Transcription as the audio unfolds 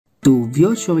তো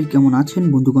ভিউয়ার্স সবাই কেমন আছেন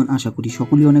বন্ধুগণ, আশা করি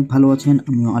সকলেই অনেক ভালো আছেন।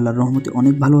 আমিও আল্লাহর রহমতে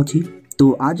অনেক ভালো আছি। তো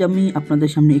আজ আমি আপনাদের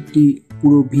সামনে একটি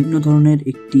পুরো ভিন্ন ধরনের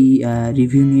একটি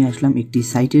রিভিউ নিয়ে আসলাম একটি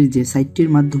সাইটের, যে সাইটটির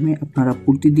মাধ্যমে আপনারা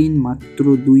প্রতিদিন মাত্র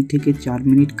 2 থেকে 4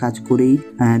 মিনিট কাজ করেই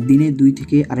দিনে $2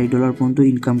 থেকে $2.5 পর্যন্ত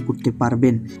ইনকাম করতে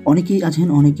পারবেন।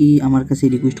 অনেকেই আমার কাছে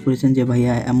রিকোয়েস্ট করেছেন যে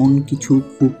ভাইয়া এমন কিছু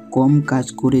খুব কম কাজ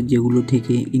করে যেগুলো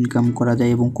থেকে ইনকাম করা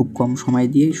যায় এবং খুব কম সময়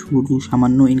দিয়ে শুধু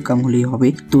সামান্য ইনকাম হলেই হবে।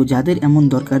 তো যাদের এমন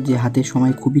দরকার যে হাতে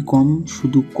সময় খুবই কম,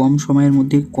 শুধু কম সময়ের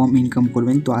মধ্যে কম ইনকাম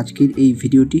করবেন, তো আজকের এই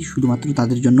ভিডিওটি শুধুমাত্র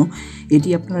তাদের জন্য। এটি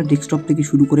আপনারা ডেস্কটপ থেকে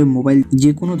শুরু করে মোবাইল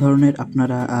যে কোনো ধরনের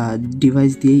আপনারা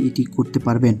ডিভাইস দিয়ে এটি করতে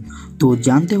পারবেন। তো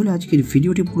জানতে হলে আজকের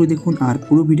ভিডিওটি পুরো দেখুন, আর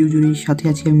পুরো ভিডিও জুড়ে সাথে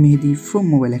আছি আমি মেহেদি ফ্রম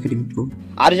মোবাইল একাডেমি প্রো।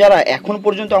 আর যারা এখন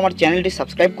পর্যন্ত আমার চ্যানেলটি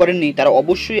সাবস্ক্রাইব করেননি তারা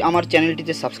অবশ্যই আমার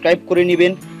চ্যানেলটিতে সাবস্ক্রাইব করে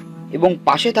নেবেন এবং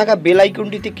পাশে থাকা বেল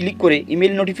আইকনটিতে ক্লিক করে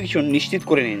ইমেল নোটিফিকেশন নিশ্চিত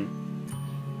করে নিন।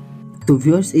 তো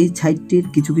ভিউয়ার্স, এই সাইটটির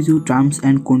কিছু টার্মস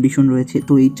অ্যান্ড কন্ডিশন রয়েছে।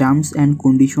 তো এই টার্মস অ্যান্ড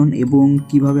কন্ডিশন এবং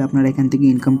কিভাবে আপনারা এখান থেকে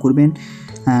ইনকাম করবেন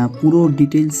পুরো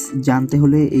ডিটেলস জানতে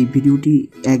হলে এই ভিডিওটি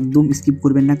একদম স্কিপ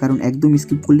করবেন না, কারণ একদম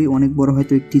স্কিপ করলে অনেক বড়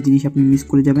হয়তো একটি জিনিস আপনি মিস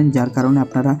করে যাবেন, যার কারণে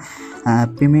আপনারা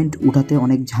পেমেন্ট উঠাতে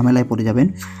অনেক ঝামেলায় পড়ে যাবেন।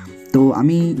 তো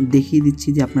আমি দেখিয়ে দিচ্ছি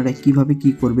যে আপনারা কিভাবে কি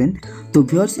করবেন। তো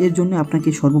ভিউয়ার্স, এর জন্য আপনাকে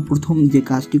সর্বপ্রথম যে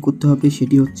কাজটি করতে হবে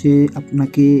সেটি হচ্ছে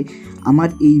আপনাকে আমার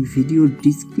এই ভিডিও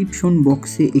ডিসক্রিপশন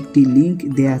বক্সে একটি লিঙ্ক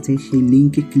দেয়া আছে, সেই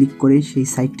লিঙ্কে ক্লিক করে সেই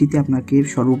সাইটটিতে আপনাকে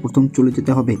সর্বপ্রথম চলে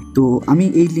যেতে হবে। তো আমি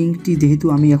এই লিঙ্কটি, যেহেতু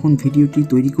আমি এখন ভিডিওটি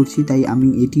তৈরি করছি, তাই আমি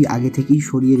এটি আগে থেকেই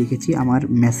সরিয়ে রেখেছি আমার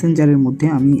মেসেঞ্জারের মধ্যে।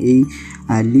 আমি এই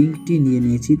লিঙ্কটি নিয়ে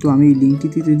নিয়েছি। তো আমি এই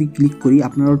লিঙ্কটিতে যদি ক্লিক করি,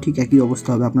 আপনারাও ঠিক একই অবস্থা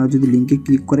হবে। আপনারা যদি লিঙ্কে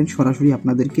ক্লিক করেন, সরাসরি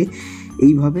আপনাদেরকে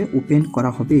এইভাবে ওপেন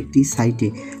করা হবে একটি সাইটে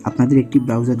আপনাদের একটি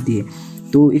ব্রাউজার দিয়ে।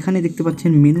 তো এখানে দেখতে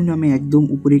পাচ্ছেন মেনু নামে একদম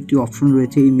উপরে একটি অপশন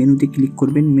রয়েছে, এই মেনুতে ক্লিক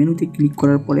করবেন। মেনুতে ক্লিক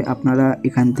করার পরে আপনারা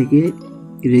এখান থেকে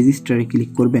রেজিস্টারে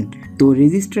ক্লিক করবেন। তো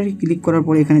রেজিস্টারে ক্লিক করার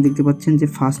পরে এখানে দেখতে পাচ্ছেন যে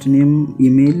ফার্স্ট নেম,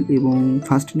 ইমেল, এবং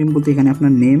ফার্স্ট নেম বলতে এখানে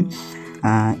আপনার নেম,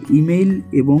 ইমেল,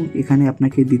 এবং এখানে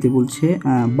আপনাকে দিতে বলছে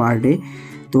বার্থডে।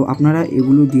 তো আপনারা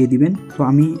এগুলো দিয়ে দিবেন। তো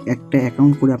আমি একটা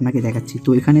অ্যাকাউন্ট করে আপনাকে দেখাচ্ছি। তো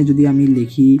এখানে যদি আমি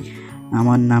লিখি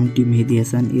আমার নামটি মেহেদি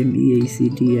হাসান,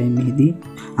 MEHCDI মেহেদি,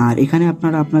 আর এখানে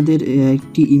আপনারা আপনাদের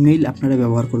একটি ইমেল আপনারা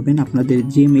ব্যবহার করবেন। আপনাদের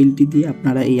যে মেইলটি দিয়ে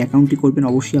আপনারা এই অ্যাকাউন্টটি করবেন,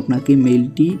 অবশ্যই আপনাকে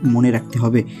মেইলটি মনে রাখতে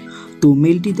হবে। তো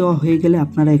মেইলটি দেওয়া হয়ে গেলে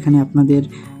আপনারা এখানে আপনাদের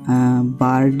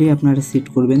বার্থডে আপনারা সেট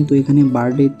করবেন। তো এখানে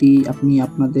বার্থডেটি আপনি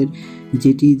আপনাদের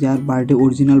যেটি যার বার্থডে,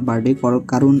 অরিজিনাল বার্থডে,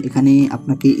 কারণ এখানে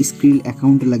আপনাকে স্ক্রিল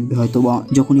অ্যাকাউন্ট লাগবে, হয়তো বা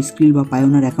যখন স্ক্রিল বা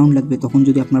পায়োনার অ্যাকাউন্ট লাগবে তখন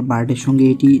যদি আপনার বার্থডের সঙ্গে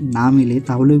এটি না মেলে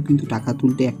তাহলেও কিন্তু টাকা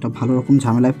তুলতে একটা ভালো রকম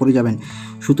ঝামেলায় পড়ে যাবেন।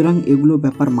 সুতরাং এগুলো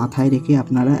ব্যাপার মাথায় রেখে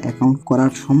আপনারা অ্যাকাউন্ট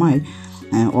করার সময়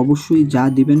অবশ্যই যা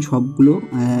দিবেন সবগুলো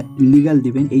লিগাল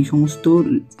দিবেন। এই সমস্ত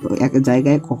এক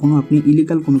জায়গায় কখনো আপনি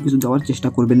ইলিগাল কোনো কিছু দেওয়ার চেষ্টা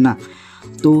করবেন না।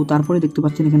 তো তারপরে দেখতে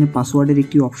পাচ্ছেন এখানে পাসওয়ার্ডের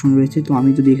একটি অপশন রয়েছে। তো আমি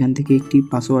যদি এখান থেকে একটি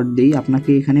পাসওয়ার্ড দিই, আপনাকে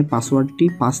এখানে পাসওয়ার্ডটি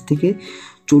 5 থেকে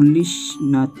 40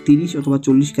 না 30 অথবা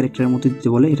 40 ক্যারেক্টারের মধ্যে দিতে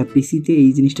বলে। এটা পিসিতে এই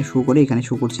জিনিসটা শো করে, এখানে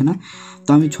শো করছে না। তো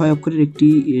আমি 6 অক্ষরের একটি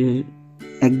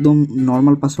একদম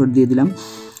নর্মাল পাসওয়ার্ড দিয়ে দিলাম।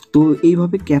 তো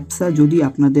এইভাবে ক্যাপচা যদি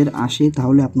আপনাদের আসে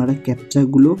তাহলে আপনারা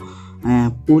ক্যাপচাগুলো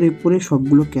পরে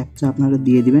সবগুলো ক্যাপচা আপনারা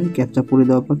দিয়ে দিবেন। ক্যাপচা পরে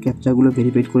দেওয়ার পর ক্যাপচাগুলো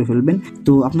ভেরিফাইড করে ফেলবেন।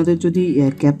 তো আপনাদের যদি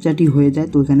ক্যাপচাটি হয়ে যায়,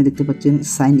 তো এখানে দেখতে পাচ্ছেন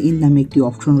সাইন ইন নামে একটি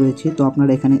অপশন রয়েছে। তো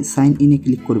আপনারা এখানে সাইন ইনে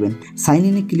ক্লিক করবেন। সাইন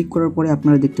ইনে ক্লিক করার পরে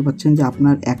আপনারা দেখতে পাচ্ছেন যে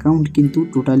আপনার অ্যাকাউন্ট কিন্তু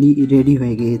টোটালি রেডি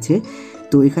হয়ে গিয়েছে।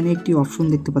 তো এখানে একটি অপশন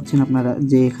দেখতে পাচ্ছেন আপনারা,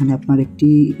 যে এখানে আপনার একটি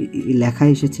লেখা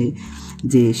এসেছে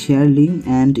যে share link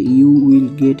and you will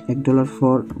get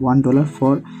 $1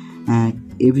 for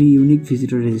every unique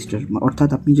visitor register. অর্থাৎ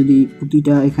আপনি যদি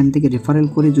প্রতিটা এখান থেকে রেফারেল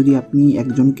করে যদি আপনি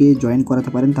একজনকে জয়েন করাতে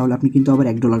পারেন তাহলে আপনি কিন্তু আবার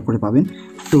 $1 করে পাবেন।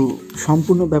 তো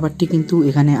সম্পূর্ণ ব্যাপারটি কিন্তু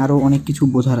এখানে আরও অনেক কিছু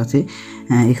বোঝার আছে।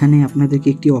 এখানে আপনাদেরকে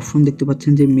একটি অপশন দেখতে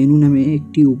পাচ্ছেন যে মেনু নামে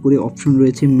একটি উপরে অপশন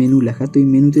রয়েছে, মেনু লেখা। তো এই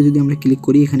মেনুতে যদি আমরা ক্লিক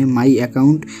করি, এখানে মাই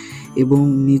অ্যাকাউন্ট এবং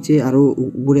নিচে আরও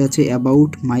উপরে আছে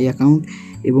অ্যাবাউট মাই অ্যাকাউন্ট,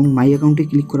 এবং মাই অ্যাকাউন্টে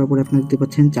ক্লিক করার পরে আপনারা দেখতে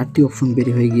পাচ্ছেন 4টি অপশন বের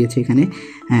হয়ে গিয়েছে এখানে,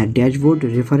 ড্যাশবোর্ড,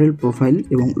 রেফারেল, প্রোফাইল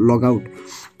এবং লগ আউট।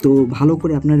 তো ভালো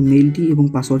করে আপনার মেইলটি এবং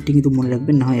পাসওয়ার্ডটি কিন্তু মনে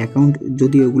রাখবেন, না হয় অ্যাকাউন্ট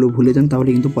যদি ওগুলো ভুলে যান তাহলে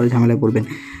কিন্তু পরে ঝামেলায় পড়বেন।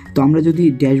 তো আমরা যদি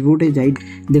ড্যাশবোর্ডে যাই,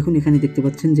 দেখুন এখানে দেখতে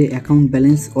পাচ্ছেন যে অ্যাকাউন্ট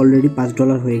ব্যালেন্স অলরেডি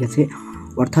 $5 হয়ে গেছে।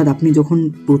 অর্থাৎ আপনি যখন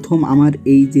প্রথম আমার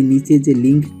এই যে নিচে যে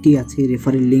লিঙ্কটি আছে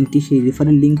রেফারেল লিঙ্কটি, সেই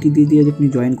রেফারেল লিঙ্কটি দিয়ে যদি আপনি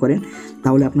জয়েন করেন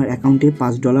তাহলে আপনার অ্যাকাউন্টে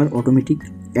 $5 অটোমেটিক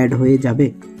অ্যাড হয়ে যাবে।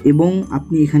 এবং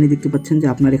আপনি এখানে দেখতে পাচ্ছেন যে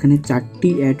আপনার এখানে 4টি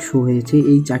অ্যাড শো হয়েছে।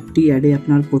 এই 4টি অ্যাডে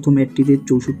আপনার প্রথম অ্যাডটিতে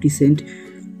 64 সেন্ট,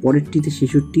 পরেরটিতে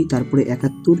 66, তারপরে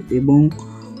 71 এবং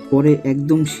পরে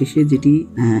একদম শেষে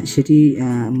সেটি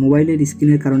মোবাইলের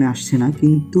স্ক্রিনের কারণে আসছে না,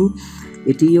 কিন্তু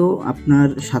এটিও আপনার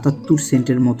 77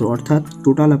 সেন্টের মতো, অর্থাৎ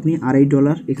টোটাল আপনি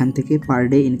 $2.5 এখান থেকে পার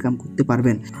ডে ইনকাম করতে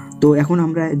পারবেন। তো এখন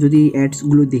আমরা যদি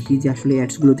অ্যাডসগুলো দেখি যে আসলে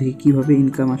অ্যাডসগুলো থেকে কীভাবে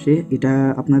ইনকাম আসে, এটা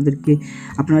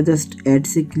আপনারা জাস্ট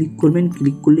অ্যাডসে ক্লিক করবেন।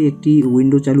 ক্লিক করলে একটি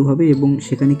উইন্ডো চালু হবে এবং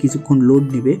সেখানে কিছুক্ষণ লোড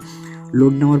নেবে।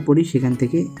 লোড নেওয়ার পরেই সেখান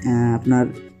থেকে আপনার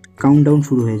কাউন্টডাউন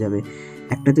শুরু হয়ে যাবে।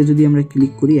 একটাতে যদি আমরা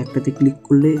ক্লিক করি, একটাতে ক্লিক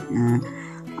করলে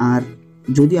আর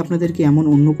যদি আপনাদেরকে এমন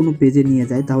অন্য কোনো পেজে নিয়ে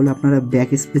যায় তাহলে আপনারা ব্যাক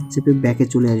স্পেস চেপে ব্যাকে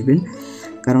চলে আসবেন,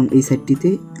 কারণ এই সাইটটিতে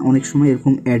অনেক সময়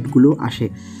এরকম অ্যাডগুলো আসে।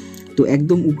 তো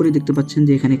একদম উপরে দেখতে পাচ্ছেন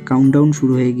যে এখানে কাউন্টডাউন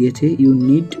শুরু হয়ে গিয়েছে। You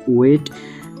need wait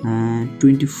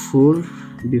 24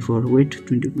 before wait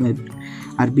 25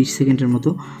 আর 20 সেকেন্ডের মতো।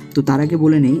 তো তার আগে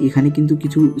বলে নেই, এখানে কিন্তু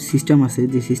কিছু সিস্টেম আছে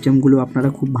যে সিস্টেমগুলো আপনারা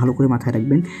খুব ভালো করে মাথায়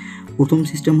রাখবেন। প্রথম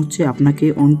সিস্টেম হচ্ছে আপনাকে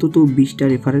অন্তত 20টা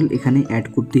রেফারেল এখানে অ্যাড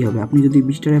করতেই হবে। আপনি যদি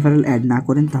 20টা রেফারেল অ্যাড না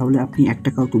করেন তাহলে আপনি 1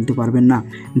 টাকাও তুলতে পারবেন না।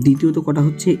 দ্বিতীয়ত কথা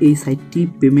হচ্ছে এই সাইটটি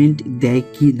পেমেন্ট দেয়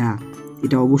কি না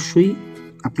এটা অবশ্যই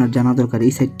আপনার জানা দরকার।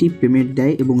 এই সাইটটি পেমেন্ট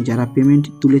দেয় এবং যারা পেমেন্ট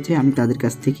তুলেছে আমি তাদের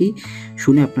কাছ থেকেই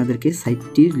শুনে আপনাদেরকে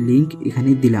সাইটটির লিঙ্ক এখানে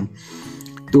দিলাম।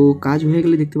 তো কাজ হয়ে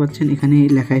গেলে দেখতে পাচ্ছেন এখানে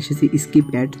লেখা এসেছে স্কিপ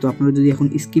অ্যাড। তো আপনারা যদি এখন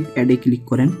স্কিপ অ্যাডে ক্লিক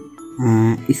করেন,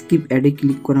 স্কিপ অ্যাডে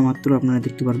ক্লিক করা মাত্র আপনারা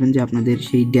দেখতে পারবেন যে আপনাদের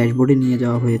সেই ড্যাশবোর্ডে নিয়ে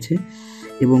যাওয়া হয়েছে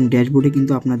এবং ড্যাশবোর্ডে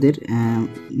কিন্তু আপনাদের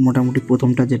মোটামুটি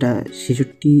প্রথমটা যেটা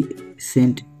 66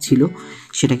 সেন্ট ছিল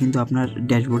সেটা কিন্তু আপনার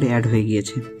ড্যাশবোর্ডে অ্যাড হয়ে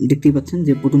গিয়েছে। দেখতেই পাচ্ছেন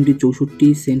যে প্রথমটি 64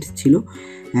 সেন্ট ছিল,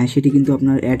 সেটি কিন্তু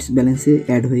আপনার অ্যাডস ব্যালেন্সে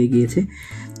অ্যাড হয়ে গিয়েছে।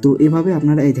 তো এভাবে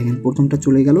আপনারা এই দেখেন প্রথমটা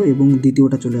চলে গেল এবং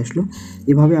দ্বিতীয়টা চলে আসলো।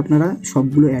 এভাবে আপনারা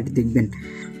সবগুলো অ্যাড দেখবেন।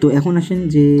 তো এখন আসেন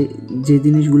যে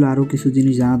জিনিসগুলো আরও কিছু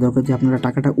জিনিস জানা দরকার যে আপনারা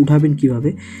টাকাটা উঠাবেন কিভাবে।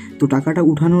 তো টাকাটা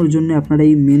উঠানোর জন্য আপনারা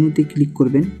এই মেনুতে ক্লিক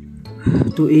করবেন।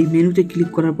 তো এই মেনুতে ক্লিক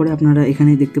করার পরে আপনারা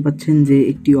এখানে দেখতে পাচ্ছেন যে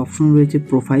একটি অপশন রয়েছে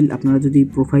প্রোফাইল। আপনারা যদি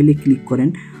প্রোফাইলে ক্লিক করেন,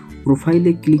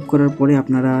 প্রোফাইলে ক্লিক করার পরে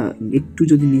আপনারা একটু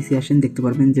যদি নিচে আসেন দেখতে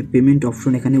পারবেন যে পেমেন্ট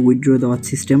অপশন, এখানে উইথড্র দেওয়ার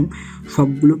সিস্টেম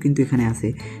সবগুলো কিন্তু এখানে আছে।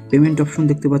 পেমেন্ট অপশন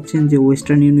দেখতে পাচ্ছেন যে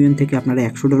ওয়েস্টার্ন ইউনিয়ন থেকে আপনারা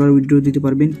 $100 উইথড্র দিতে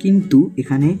পারবেন, কিন্তু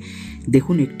এখানে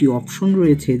দেখুন একটি অপশন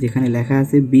রয়েছে যেখানে লেখা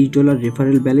আছে $20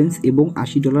 রেফারেল ব্যালেন্স এবং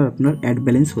 $80 আপনার অ্যাড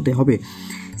ব্যালেন্স হতে হবে।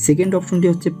 সেকেন্ড অপশনটি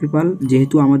হচ্ছে পেপাল,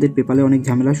 যেহেতু আমাদের পেপালে অনেক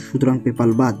ঝামেলা সুতরাং পেপাল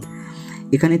বাদ।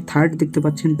 এখানে থার্ড দেখতে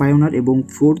পাচ্ছেন পায়োনার এবং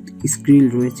ফোর্থ স্ক্রিল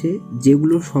রয়েছে,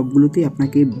 যেগুলো সবগুলোতেই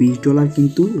আপনাকে $20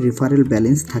 কিন্তু রেফারেল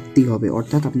ব্যালেন্স থাকতেই হবে,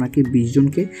 অর্থাৎ আপনাকে 20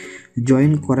 জনকে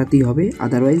জয়েন করাতেই হবে,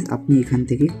 আদারওয়াইজ আপনি এখান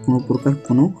থেকে কোনো প্রকার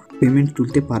কোনো পেমেন্ট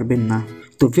তুলতে পারবেন না।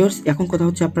 তো ভিউয়ার্স এখন কথা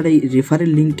হচ্ছে আপনারা এই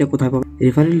রেফারেল লিঙ্কটা কোথায় পাবেন।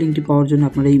 রেফারেল লিঙ্কটি পাওয়ার জন্য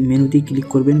আপনারা এই মেনুতে ক্লিক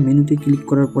করবেন। মেনুতে ক্লিক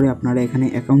করার পরে আপনারা এখানে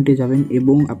অ্যাকাউন্টে যাবেন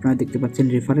এবং আপনারা দেখতে পাচ্ছেন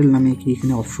রেফারেল নামে একটি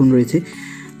এখানে অপশন রয়েছে।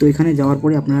 তো এখানে যাওয়ার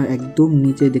পরে আপনারা একদম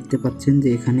নিচে দেখতে পাচ্ছেন যে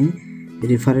এখানে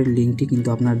রেফারেল লিঙ্কটি কিন্তু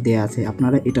আপনার দেয়া আছে।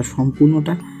 আপনারা এটা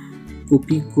সম্পূর্ণটা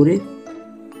কপি করে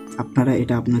আপনারা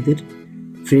এটা আপনাদের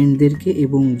ফ্রেন্ডদেরকে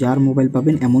এবং যার মোবাইল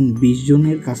পাবেন এমন 20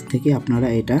 জনের কাছ থেকে আপনারা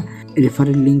এটা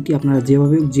রেফারেল লিঙ্কটি আপনারা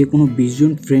যেভাবে যে কোনো 20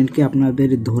 জন ফ্রেন্ডকে আপনাদের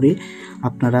ধরে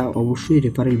আপনারা অবশ্যই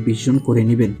রেফারেল 20 জন করে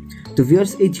নেবেন। তো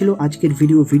ভিউয়ার্স এই ছিল আজকের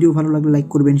ভিডিও ভালো লাগলে লাইক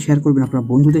করবেন, শেয়ার করবেন আপনার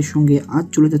বন্ধুদের সঙ্গে। আজ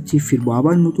চলে যাচ্ছি, ফিরবো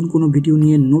আবার নতুন কোনো ভিডিও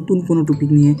নিয়ে, নতুন কোনো টপিক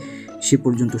নিয়ে। সে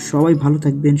পর্যন্ত সবাই ভালো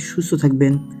থাকবেন, সুস্থ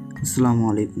থাকবেন। আসসালামু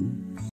আলাইকুম।